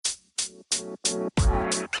Hi,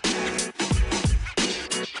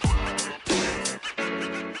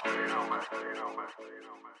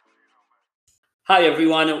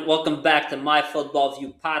 everyone, and welcome back to My Football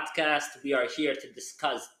View podcast. We are here to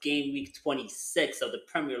discuss Game Week 26 of the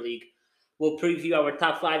Premier League. We'll preview our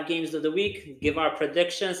top 5 games of the week, give our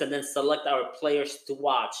predictions, and then select our players to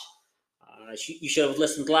watch. You should have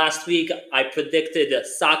listened last week. I predicted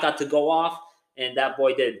Saka to go off, and that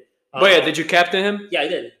boy did. But yeah, did you captain him? Yeah, I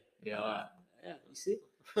did. Yeah. Yeah, you see?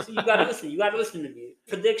 You gotta listen. You gotta listen to me.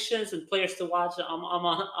 Predictions and players to watch. I'm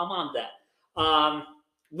on that.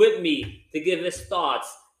 With me to give his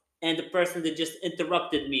thoughts, and the person that just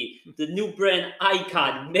interrupted me, the new brand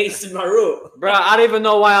icon, Mason Maru. Bro, I don't even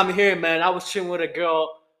know why I'm here, man. I was chilling with a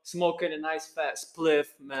girl, smoking a nice fat spliff,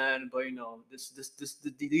 man. But you know,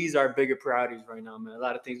 these are bigger priorities right now, man. A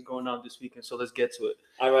lot of things going on this weekend, so let's get to it.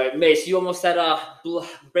 All right, Mace, you almost had a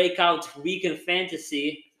breakout week in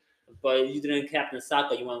fantasy, but you didn't captain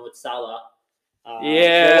Saka. You went with Salah.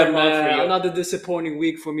 Yeah, man. Another disappointing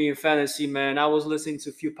week for me in fantasy, man. I was listening to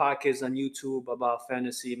a few podcasts on YouTube about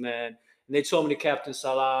fantasy, man. And they told me to captain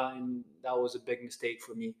Salah, and that was a big mistake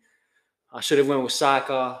for me. I should have went with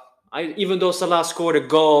Saka. Even though Salah scored a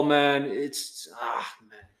goal, man, man.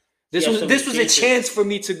 This was a chance for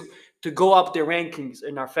me to go up the rankings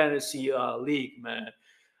in our fantasy league, man.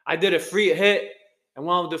 I did a free hit. And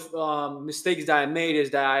one of the mistakes that I made is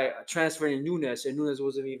that I transferred in Nunes, and Nunes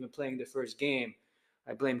wasn't even playing the first game.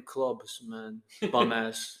 I blame clubs, man. Bum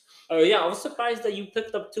ass. Oh yeah, I was surprised that you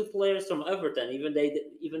picked up 2 players from Everton, even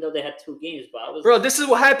though they had 2 games. But Bro, this is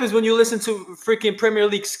what happens when you listen to freaking Premier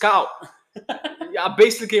League Scout. I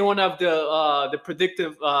basically one of the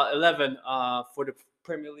predictive 11 for the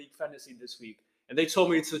Premier League fantasy this week, and they told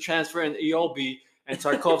me to transfer in Iwobi and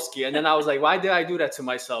Tarkovsky, and then I was like, why did I do that to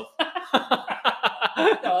myself?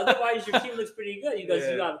 No, otherwise your team looks pretty good. You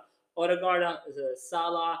got Odegaard,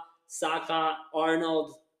 Salah, Saka,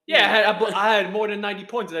 Arnold. Yeah, I had more than 90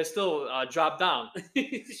 points, and I still dropped down.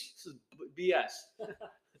 This is BS.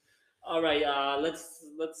 All right, let's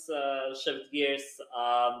shift gears.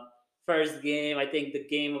 First game, I think the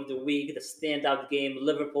game of the week, the standout game,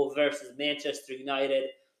 Liverpool versus Manchester United.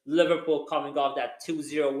 Liverpool coming off that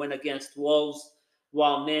 2-0 win against Wolves,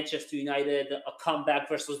 while Manchester United, a comeback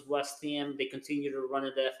versus West Ham. They continue to run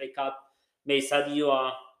in the FA Cup. Mace, how do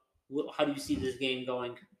you see this game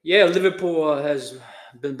going? Yeah, Liverpool has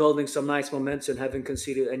been building some nice momentum, haven't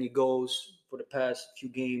conceded any goals for the past few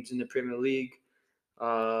games in the Premier League.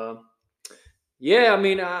 Yeah, I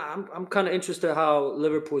mean, I'm kind of interested how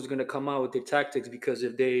Liverpool is going to come out with their tactics, because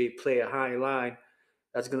if they play a high line,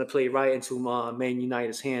 that's going to play right into Man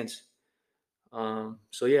United's hands.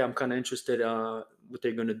 So yeah, I'm kind of interested what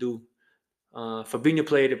they're going to do. Fabinho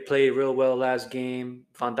played real well last game.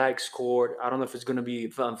 Van Dijk scored. I don't know if it's going to be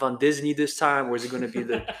Van Disney this time, or is it going to be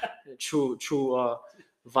the true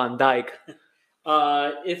Van Dijk.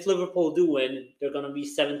 If Liverpool do win, they're going to be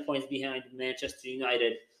 7 points behind Manchester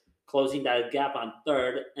United, closing that gap on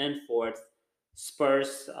 3rd and 4th.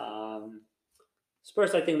 Spurs, I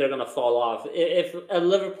think they're going to fall off. If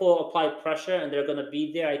Liverpool apply pressure and they're going to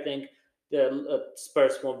be there, I think the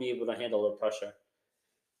Spurs won't be able to handle the pressure.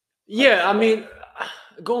 Yeah, I mean,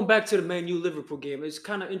 going back to the Man U Liverpool game, it's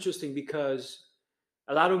kind of interesting because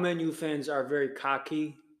a lot of Man U fans are very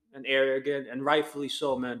cocky and arrogant, and rightfully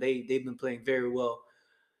so, man. They've been playing very well.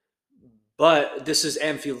 But this is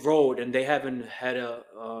Anfield Road, and they haven't had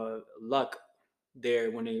a luck there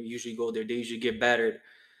when they usually go there. They usually get battered.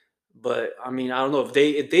 But I mean, I don't know if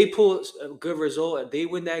they pull a good result, if they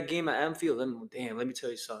win that game at Anfield, then damn, let me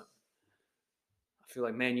tell you something. I feel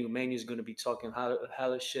like Man U's going to be talking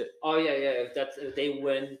hella shit. Oh yeah. If they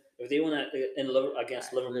win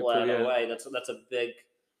against Liverpool away, that's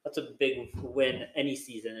a big win any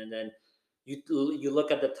season. And then you look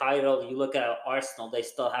at the title, you look at Arsenal, they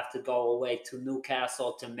still have to go away to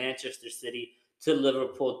Newcastle, to Manchester City, to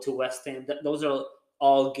Liverpool, to West Ham. Those are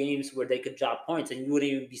all games where they could drop points, and you wouldn't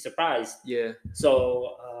even be surprised. Yeah.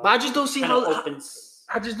 So, but I just don't see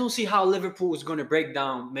how Liverpool is going to break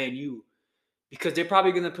down Man U, because they're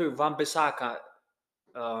probably going to put Van Bissaka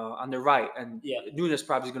on the right, and Nunes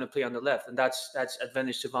probably is going to play on the left, and that's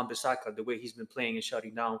advantage to Van Bissaka, the way he's been playing and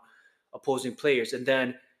shutting down opposing players. And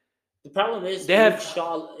then the problem is Luke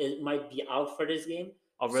Shaw might be out for this game.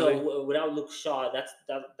 Oh, really? So without Luke Shaw, that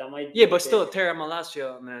might be but still, Terry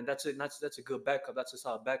Malacia, man, that's a good backup. That's a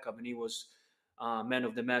solid backup, and he was man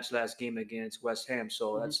of the match last game against West Ham.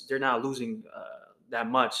 So they're not losing that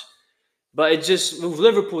much. But it just with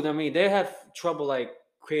Liverpool, I mean, they have trouble like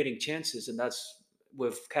creating chances, and that's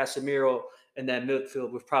with Casemiro in that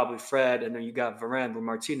midfield with probably Fred, and then you got Varane with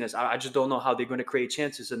Martinez. I just don't know how they're going to create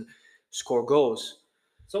chances. And score goals.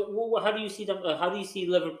 So how do you see them? How do you see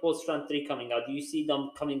Liverpool's front three coming out? Do you see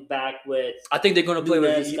them coming back with? I think they're going to play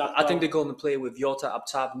Nunez, with. I think Gakpo? they're going to play with Jota up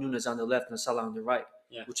top, Nunes on the left, and Salah on the right,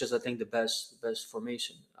 Yeah, which is I think the best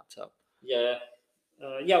formation up top. yeah,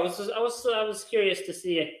 yeah. I was curious to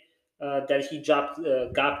see that he dropped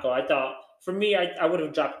Gakpo. I thought for me, I would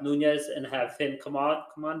have dropped Nunez and have him come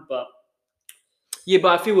on. But Yeah,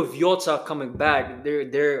 but I feel with Jota coming back,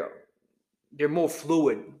 they're more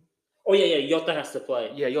fluid. oh yeah, yeah. Jota has to play.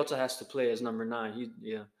 Yeah, Jota has to play as number 9.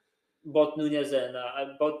 Yeah. Both Nunez and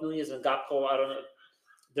Gakpo. I don't know.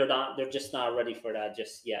 They're not. They're just not ready for that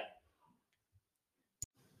just yet.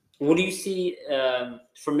 What do you see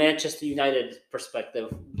from Manchester United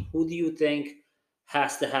perspective? Who do you think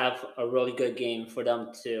has to have a really good game for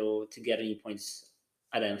them to get any points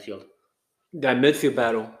at Anfield? That midfield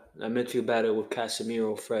battle with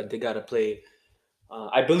Casemiro, Fred, they got to play.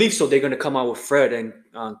 I believe so. They're going to come out with Fred and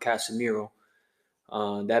Casemiro.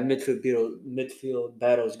 That midfield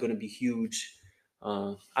battle is going to be huge.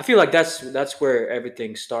 I feel like that's where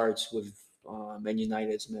everything starts with Man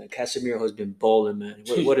United's man. Casemiro has been balling, man.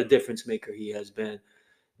 What a difference maker he has been.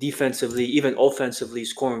 Defensively, even offensively,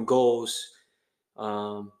 scoring goals, He's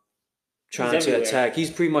trying to everywhere. attack. He's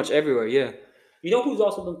pretty much everywhere. Yeah. You know who's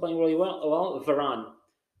also been playing really well? Well, Varane,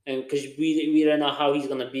 and because we don't know how he's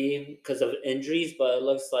going to be because of injuries, but it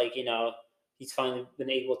looks like he's finally been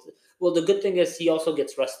able to. Well, the good thing is he also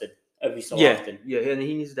gets rested every so Yeah, often. yeah, and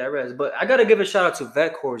he needs that rest. But I gotta give a shout out to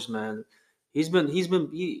Vekhorst, man.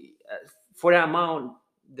 For that amount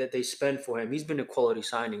that they spend for him, he's been a quality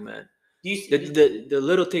signing, man. Do you The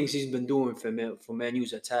little things he's been doing for Man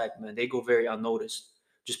U's attack, man, they go very unnoticed.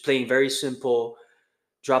 Just playing very simple,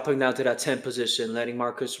 dropping down to that 10 position, letting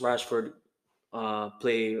Marcus Rashford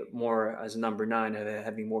play more as a number 9,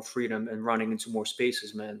 having more freedom and running into more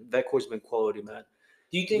spaces, man. Vekhorst's been quality, man.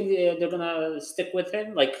 Do you think they're gonna stick with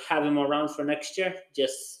him, like have him around for next year,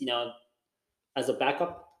 just as a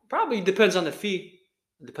backup? Probably depends on the fee.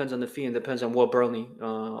 It depends on the fee and depends on what Burnley,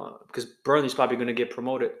 because Burnley's probably going to get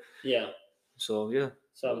promoted. Yeah. So yeah,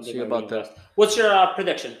 So we'll they're see gonna about reinvest. that. What's your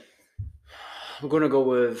prediction? I'm going to go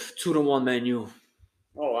with 2-1 Man U.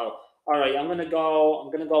 Oh wow! All right, I'm gonna go.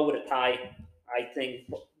 I'm gonna go with a tie. I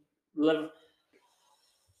think Liv-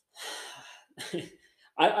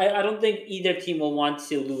 I don't think either team will want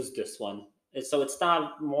to lose this one. And so it's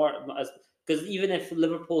not more because even if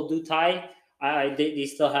Liverpool do tie, they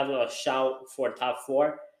still have a shout for top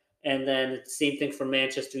four. And then same thing for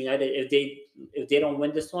Manchester United. If they don't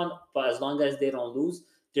win this one, but as long as they don't lose,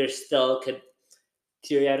 they still could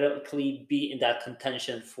theoretically be in that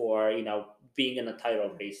contention for being in a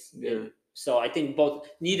title race. Yeah. So I think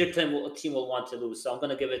neither team will want to lose. So I'm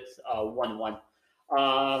gonna give it 1-1.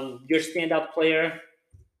 Your standout player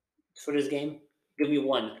for this game? Give me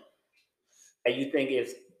one that you think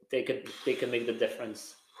if they could make the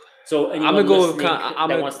difference. So I'm gonna anyone go with. listening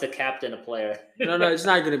that wants to captain a player. No, it's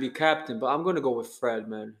not gonna be captain, but I'm gonna go with Fred,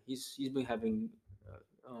 man. He's been having,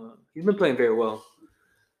 he's been playing very well,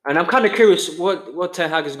 and I'm kind of curious what Ten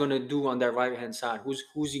Hag is gonna do on that right hand side.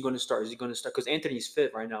 Who's he gonna start? Is he gonna start because Anthony's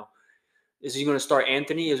fit right now? Is he gonna start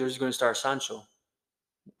Anthony, or is he gonna start Sancho?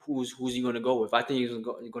 Who's he gonna go with? I think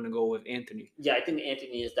he's gonna go with Anthony. Yeah, I think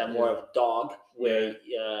Anthony is that more of a dog where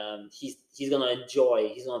he's gonna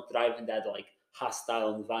enjoy, he's gonna thrive in that like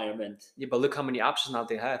hostile environment. Yeah, but look how many options now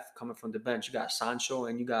they have coming from the bench. You got Sancho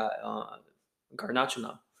and you got Garnacho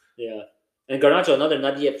now. Yeah, and Garnacho another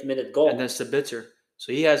 90th minute goal, and then Sabitzer.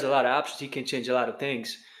 So he has a lot of options. He can change a lot of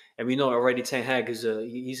things, and we know already Ten Hag is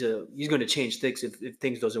he's going to change things if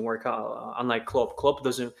things doesn't work out. Unlike Klopp, Klopp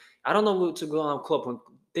doesn't. I don't know what to go on Klopp when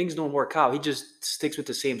things don't work out. He just sticks with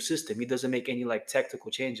the same system. He doesn't make any like tactical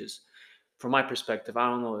changes. From my perspective, I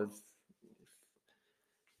don't know if.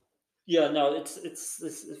 Yeah, no,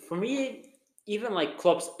 it's for me. Even like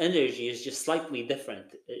Klopp's energy is just slightly different.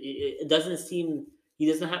 It doesn't seem he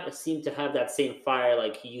doesn't seem to have that same fire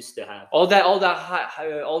like he used to have. All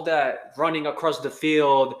that running across the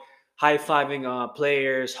field, high fiving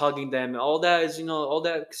players, hugging them, all that is all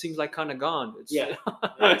that seems like kind of gone. It's like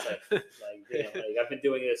damn, like I've been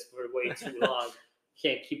doing this for way too long.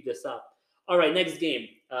 Can't keep this up. All right, next game.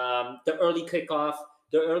 The early kickoff.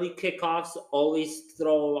 The early kickoffs always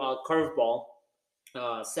throw a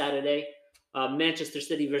curveball. Saturday, Manchester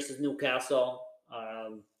City versus Newcastle.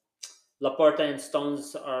 Laporta and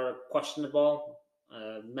Stones are questionable,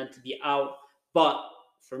 meant to be out. But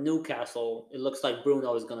for Newcastle, it looks like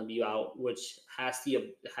Bruno is going to be out, which has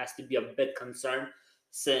to be a bit concerned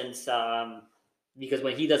since because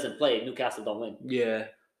when he doesn't play, Newcastle don't win. Yeah,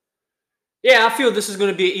 I feel this is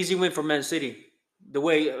going to be an easy win for Man City. The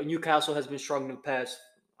way Newcastle has been struggling in the past,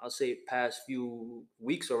 I'll say past few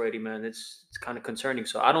weeks already, man. It's kind of concerning.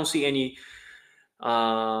 So I don't see any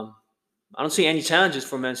I don't see any challenges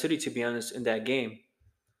for Man City, to be honest, in that game.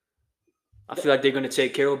 I feel like they're going to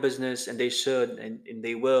take care of business, and they should, and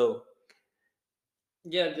they will.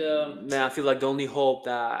 Yeah, the Man, I feel like the only hope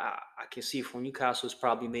that I can see for Newcastle is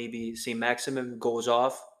probably maybe St. Maximin goes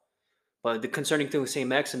off. But the concerning thing with St.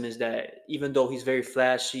 Maxim is that even though he's very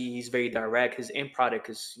flashy, he's very direct, his end product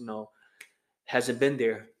is, hasn't been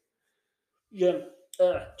there. yeah,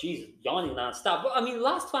 jeez, yawning nonstop. But I mean,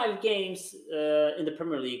 last 5 games in the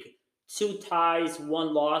Premier League, 2 ties,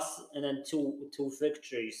 1 loss, and then two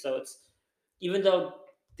victories. So it's even though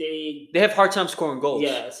they They have hard time scoring goals.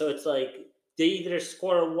 yeah, so it's like they either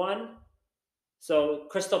score one. So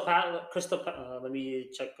let me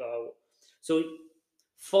check. So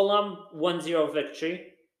Fulham 1-0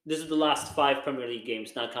 victory. This is the last 5 Premier League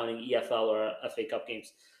games, not counting EFL or FA Cup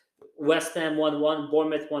games. West Ham 1-1,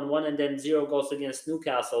 Bournemouth 1-1, and then 0 goals against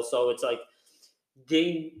Newcastle. So it's like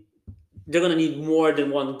they they're gonna need more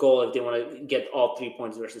than 1 goal if they want to get all 3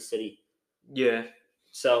 points versus City. Yeah.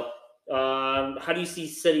 So how do you see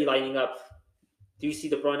City lining up? Do you see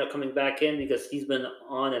De Bruyne coming back in because he's been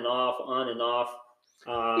on and off, on and off?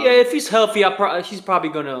 Yeah, if he's healthy, he's probably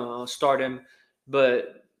going to start him.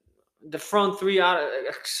 But the front three,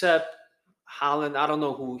 except Haaland, I don't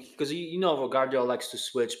know who, because Guardiola likes to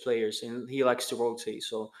switch players and he likes to rotate.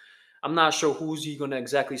 So I'm not sure who's he going to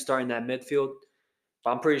exactly start in that midfield.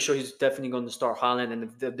 But I'm pretty sure he's definitely going to start Haaland. And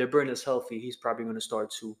if De Bruyne is healthy, he's probably going to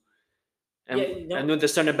start too. Yeah, And with the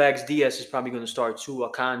center backs, Diaz is probably going to start too.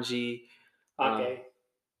 Akanji, Ake,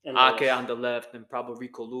 and Ake Lewis. on the left, and probably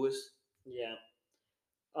Rico Lewis. Yeah.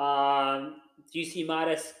 Do you see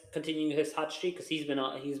Mares continuing his hot streak because he's been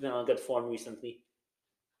on good form recently?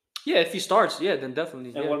 Yeah, if he starts, yeah, then definitely.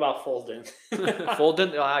 And Yeah. what about Foden?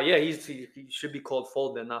 Foden, yeah, he should be called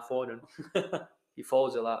Foden, not Foden. He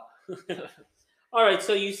folds a lot. All right,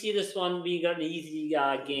 so you see this one being an easy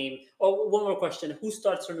game. Oh, one more question: who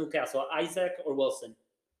starts for Newcastle, Isaac or Wilson?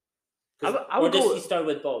 I Or would does he go. start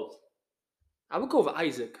with both? I would go with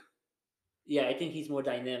Isaac. Yeah, I think he's more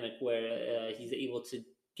dynamic, where he's able to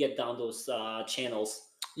get down those channels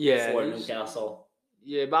Yeah, for Newcastle.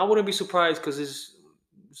 yeah, but I wouldn't be surprised because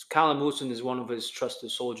Callum Wilson is one of his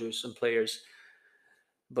trusted soldiers and players.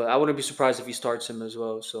 But I wouldn't be surprised if he starts him as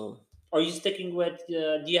well. So Are you sticking with?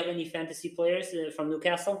 Do you have any fantasy players from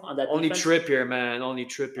Newcastle on that only defense? Trippier, man, only Are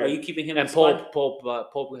Trippier, you keeping him in and the squad?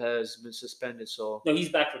 Pope has been suspended. So No, he's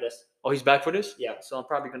back for this. he's back for this. Yeah. So I'm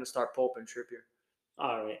probably gonna start Pope and Trippier.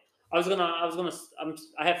 All right. I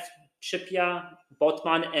have Trippier,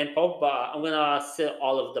 Botman, and Pope, but I'm gonna sit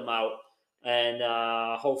all of them out, and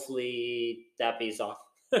hopefully that pays off.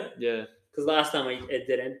 Yeah. Because last time it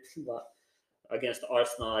didn't, but against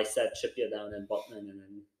Arsenal, I set Trippier down and Botman, and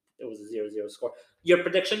then it was a 0-0 score. Your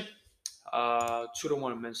prediction?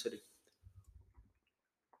 2-1 Man City.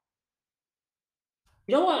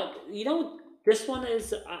 You know what? This one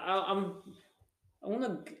is. I'm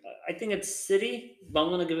gonna. I think it's City, but I'm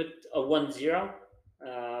gonna give it a 1-0.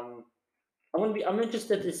 Um, I'm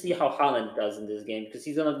interested to see how Haaland does in this game because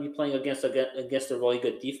he's gonna be playing against a really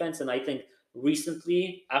good defense, and I think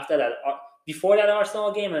recently after that, before that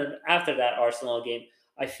Arsenal game and after that Arsenal game,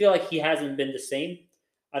 I feel like he hasn't been the same.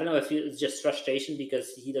 I don't know if it's just frustration because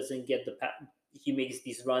he doesn't get he makes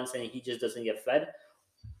these runs and he just doesn't get fed,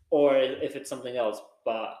 or if it's something else.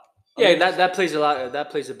 But Yeah, that plays a lot. That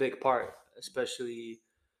plays a big part, especially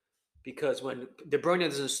because when De Bruyne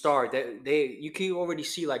doesn't start, they you can already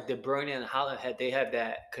see like De Bruyne and Haaland they have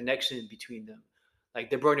that connection between them. Like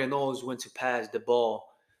De Bruyne knows when to pass the ball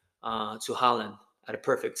to Haaland at a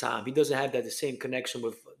perfect time. He doesn't have the same connection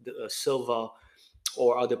with Silva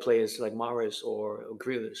or other players like Mahrez or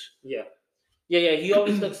Grealish. yeah. Yeah. He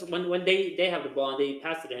always looks when they have the ball and they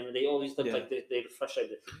pass it to him, and they always look Yeah. like they're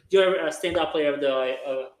frustrated. Do you ever standout player of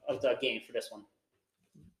the game for this one?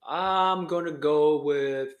 I'm gonna go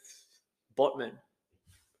with Botman.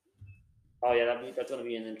 Oh yeah, that's going to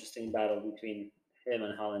be an interesting battle between him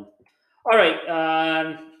and Holland. All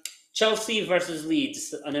right, Chelsea versus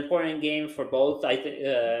Leeds, an important game for both. I think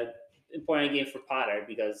important game for Potter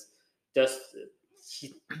because just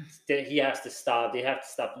he, he has to stop. They have to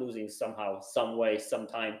stop losing somehow, some way,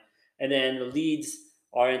 sometime. And then the Leeds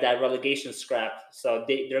are in that relegation scrap, so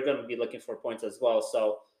they're going to be looking for points as well.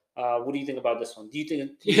 So what do you think about this one? Do you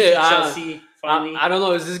see Chelsea finally? I don't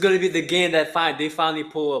know. Is this going to be the game that they finally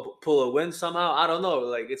pull a win somehow? I don't know.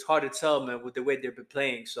 Like it's hard to tell, man, with the way they've been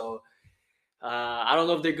playing. So I don't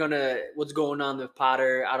know if they're gonna what's going on with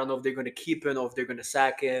Potter. I don't know if they're gonna keep him or if they're gonna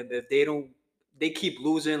sack him. If they don't, they keep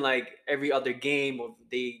losing like every other game, or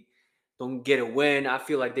they don't get a win, I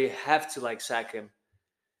feel like they have to like sack him.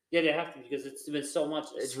 Yeah, they have to because it's been so much.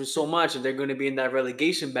 It's been so much, and they're going to be in that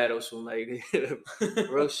relegation battle soon. Like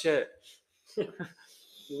real shit.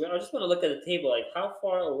 I just want to look at the table. Like, how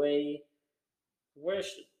far away?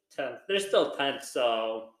 Where's 10th? They're still 10th,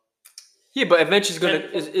 so Yeah, but eventually it's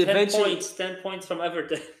 10, gonna 10 eventually points. 10 points from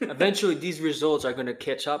Everton. eventually these results are gonna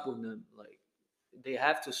catch up with them. Like they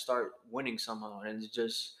have to start winning somehow, and it's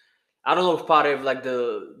just I don't know if part of like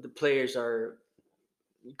the players are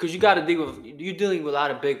because you got to deal with you're dealing with a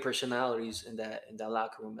lot of big personalities in that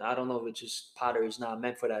locker room. I don't know if it's just Potter is not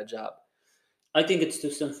meant for that job. I think it's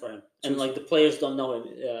too soon for him, Too and like soon. the players don't know him.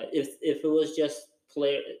 If it was just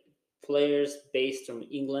players based from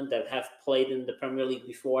England that have played in the Premier League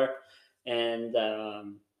before, and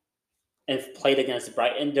played against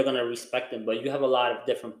Brighton, they're gonna respect him. But you have a lot of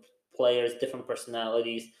different players, different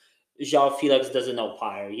personalities. João Felix doesn't know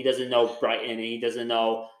Pyre. He doesn't know Brighton. And he doesn't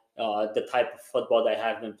know the type of football they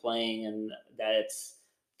have been playing, and that it's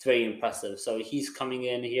very impressive. So he's coming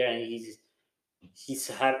in here, and he's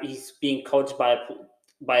being coached by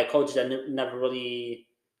a coach that never really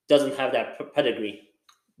doesn't have that pedigree.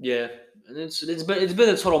 Yeah, and it's been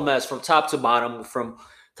a total mess from top to bottom, from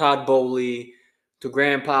Todd Bowley to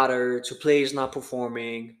Graham Potter to players not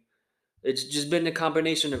performing. It's just been a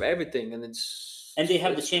combination of everything, and And they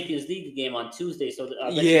have the Champions League game on Tuesday, so I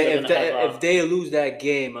bet yeah. you they're gonna have If they lose that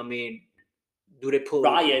game, I mean, do they pull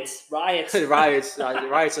riots. riots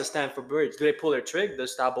at Stamford Bridge? Do they pull their trick?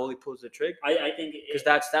 Does Todd Bowley pull the trick? I think Because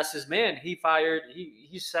that's his man.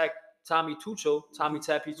 He sacked Tommy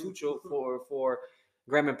Tappy Tuchel for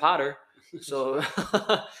Graham and Potter. So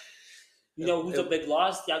you know who's a big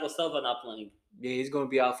loss? Thiago Silva not playing. Yeah, he's going to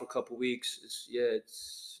be out for a couple weeks.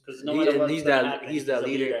 Because no matter what's going to happen, he's that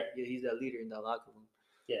leader. leader. Yeah, he's that leader in that locker room.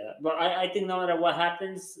 Yeah, but I think no matter what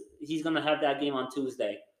happens, he's going to have that game on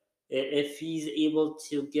Tuesday. If he's able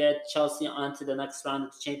to get Chelsea onto the next round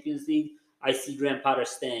of the Champions League, I see Graham Potter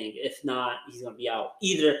staying. If not, he's going to be out.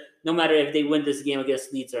 Either, no matter if they win this game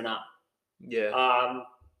against Leeds or not. Yeah.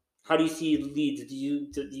 How do you see Leeds? Do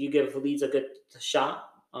you give Leeds a good shot?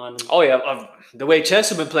 Oh yeah, the way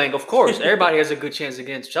Chelsea have been playing, of course, everybody has a good chance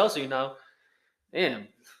against Chelsea. Damn,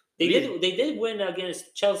 they did win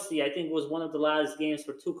against Chelsea. I think it was one of the last games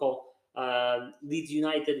for Tuchel. Leeds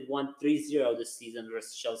United won 3-0 this season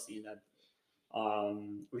versus Chelsea in that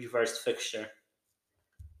reversed fixture.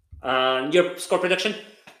 Your score prediction?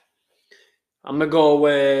 I'm gonna go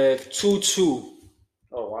with 2-2.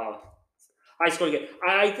 Oh wow, high score again.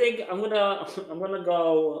 I think I'm gonna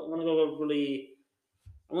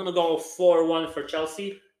go 4-1 for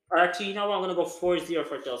Chelsea. Or actually, you know what? I'm gonna go 4-0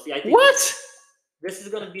 for Chelsea. I think this is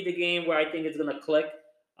gonna be the game where I think it's gonna click.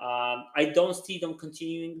 I don't see them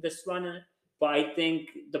continuing this run, but I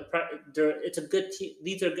think it's a good team.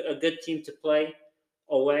 Leeds are a good team to play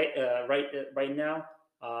away right now.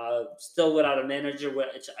 Still without a manager,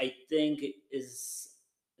 which I think is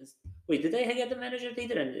wait, did they get the manager? They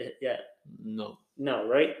didn't. Yeah. No,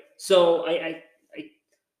 right? So I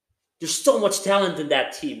there's so much talent in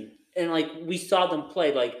that team, and like we saw them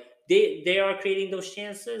play, like they are creating those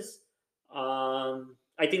chances.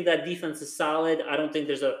 I think that defense is solid. I don't think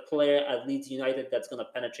there's a player at Leeds United that's going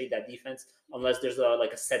to penetrate that defense unless there's a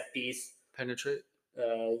set piece. Penetrate.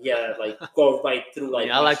 Yeah, like go right through. Like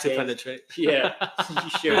I like to penetrate. Yeah, you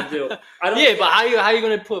sure do. But how you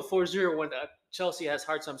going to put 4-0 when Chelsea has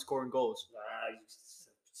hard time scoring goals?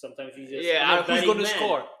 Sometimes you just who's going to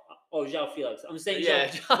score? Oh, João Felix. I'm saying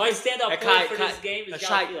my stand-up play for this game is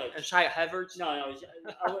João Felix. And Shai Havertz? No.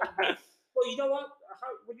 Well, you know what?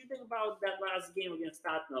 What do you think about that last game against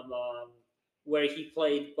Tottenham where he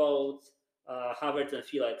played both Havertz and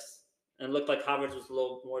Felix and looked like Havertz was a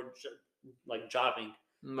little more dropping?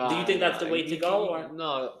 Do you think that's the way to go? Or?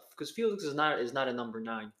 No, because Felix is not a number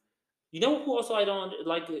 9. You know who also I don't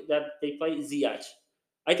like that they play Ziyech.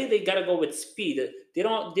 I think they gotta go with speed. They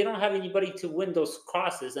don't have anybody to win those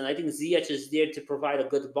crosses, and I think Ziyech is there to provide a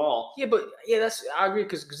good ball. Yeah, but I agree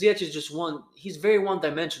because Ziyech is just one. He's very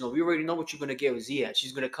one-dimensional. We already know what you're gonna get with Ziyech.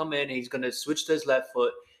 He's gonna come in and he's gonna switch to his left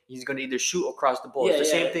foot. He's gonna either shoot or cross the ball. It's the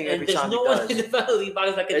same thing every time he does. There's no one in the penalty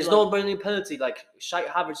box that can. There's no one in the penalty. Like Shai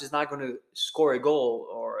Havertz is not gonna score a goal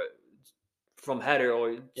or from header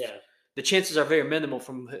or the chances are very minimal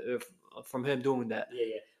from him doing that.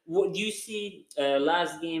 Yeah. What do you see?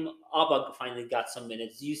 Last game, Alba finally got some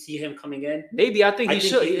minutes. Do you see him coming in? Maybe I think he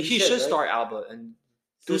should. He should start Alba and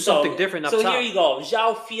do something different up top. So here you go,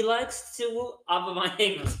 João Felix to Alba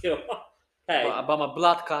to. Hey, Abama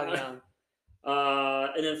Blatka.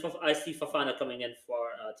 And then I see Fofana coming in for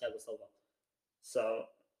Thiago Silva. So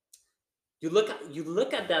you look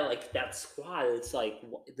at that that squad. It's like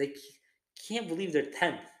can't believe they're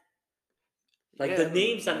 10th. Like the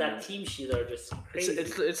names on that team sheet are just crazy.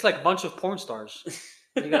 It's like a bunch of porn stars.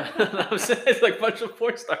 I'm saying it's like a bunch of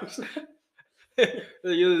porn stars.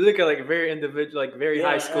 You look at like very individual, like very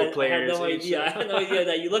high school players. I had no idea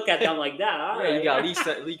that you look at them like that. All right.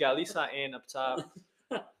 You got Lisa Ann up top.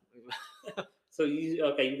 So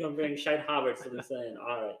you're gonna bring Shine Havertz to the saying.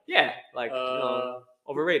 All right. Yeah, like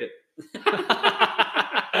overrated.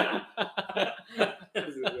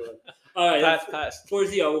 All right. Pass.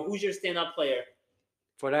 4-0. Who's your stand-up player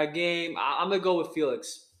for that game? I'm gonna go with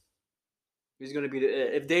Felix. He's gonna be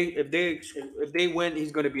if they win,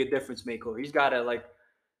 he's gonna be a difference maker. He's gotta like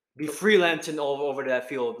be freelancing over that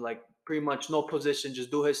field, like pretty much no position, just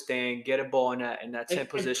do his thing, get a ball in that 10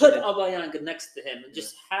 position. And put Aubameyang next to him and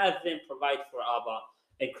just have him provide for Abba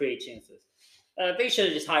and create chances. They should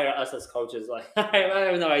have just hired us as coaches. Like I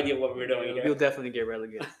have no idea what we're doing here. We'll definitely get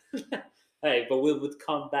relegated. Hey, but we would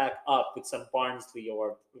come back up with some Barnsley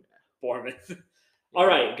or Bournemouth. All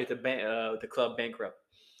right, get the club bankrupt.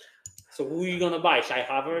 So who are you gonna buy? Shai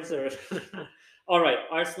Havertz or? All right,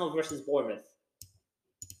 Arsenal versus Bournemouth.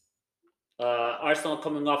 Arsenal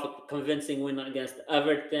coming off a convincing win against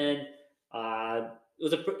Everton. It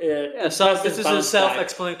was this is a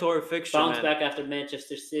self-explanatory fixture. Bounce back after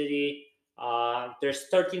Manchester City. There's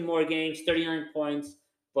 13 more games, 39 points,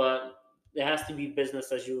 but it has to be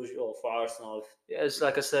business as usual for Arsenal. Yeah, it's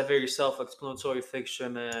like I said, very self-explanatory fixture,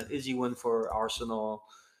 man. Easy win for Arsenal.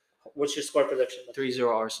 What's your score prediction? 3-0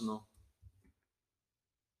 Arsenal.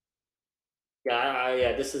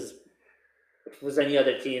 Yeah. This is. If it was any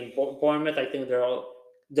other team, Bournemouth, I think they're all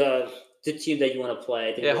the team that you want to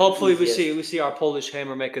play. I think hopefully we see our Polish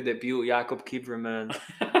hammer make a debut, Jakub Kiewicz, man.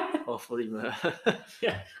 Hopefully, man.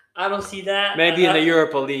 Yeah, I don't see that. Maybe in the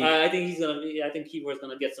Europa League. I think he's gonna be. I think Kiewicz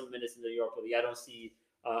gonna get some minutes in the Europa League. I don't see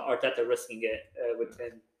Arteta risking it with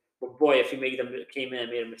him. But boy, if he came in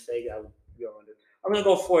and made a mistake, I would go on it. I'm gonna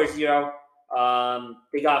go 4-0.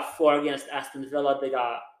 They got 4 against Aston Villa. They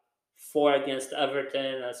got 4 against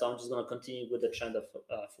Everton, so I'm just going to continue with the trend of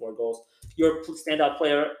 4 goals. Your standout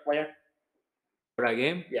player? For that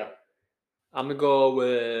game? Yeah. I'm going to go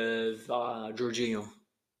with Jorginho.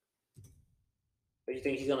 Do you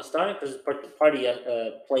think he's going to start? Because Party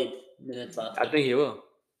played minutes last I think he will.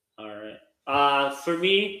 All right. For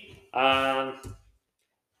me,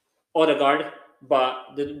 Odegaard.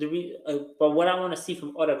 But but what I want to see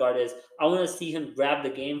from Odegaard is I want to see him grab the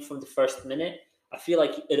game from the first minute. I feel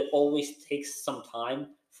like it always takes some time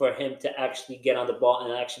for him to actually get on the ball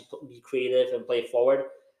and actually be creative and play forward.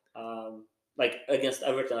 Like against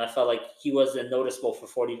Everton, I felt like he wasn't noticeable for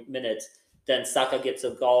 40 minutes. Then Saka gets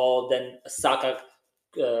a goal. Then Saka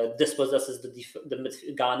dispossesses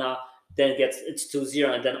the Ghana. Then it's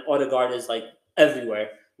 2-0, and then Odegaard is like everywhere,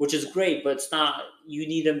 which is great. But it's not. You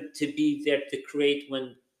need him to be there to create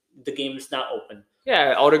when the game is not open.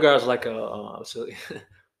 Yeah, Odegaard's like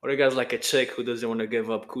Odegaard's like a chick who doesn't want to give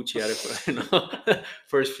up coochie at it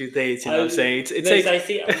first few dates. You know what I'm saying? It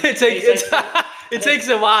takes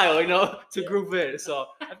a while, to group in. So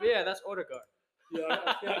yeah, that's Odegaard. Yeah,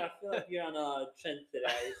 I feel like you're on a trend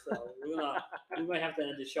today, so we might have to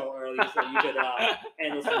end the show early so you could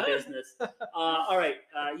handle some business. All right,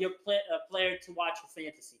 your player to watch for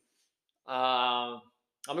fantasy. I'm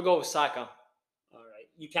gonna go with Saka. All right,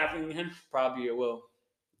 you captaining him? Probably you will.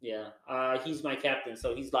 Yeah, he's my captain,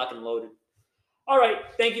 so he's locked and loaded. All right,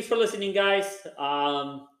 thank you for listening, guys.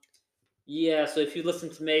 So if you listen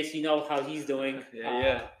to Mace, you know how he's doing.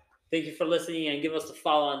 Yeah. Thank you for listening, and give us a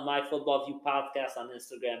follow on My Football View Podcast on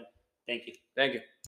Instagram. Thank you. Thank you.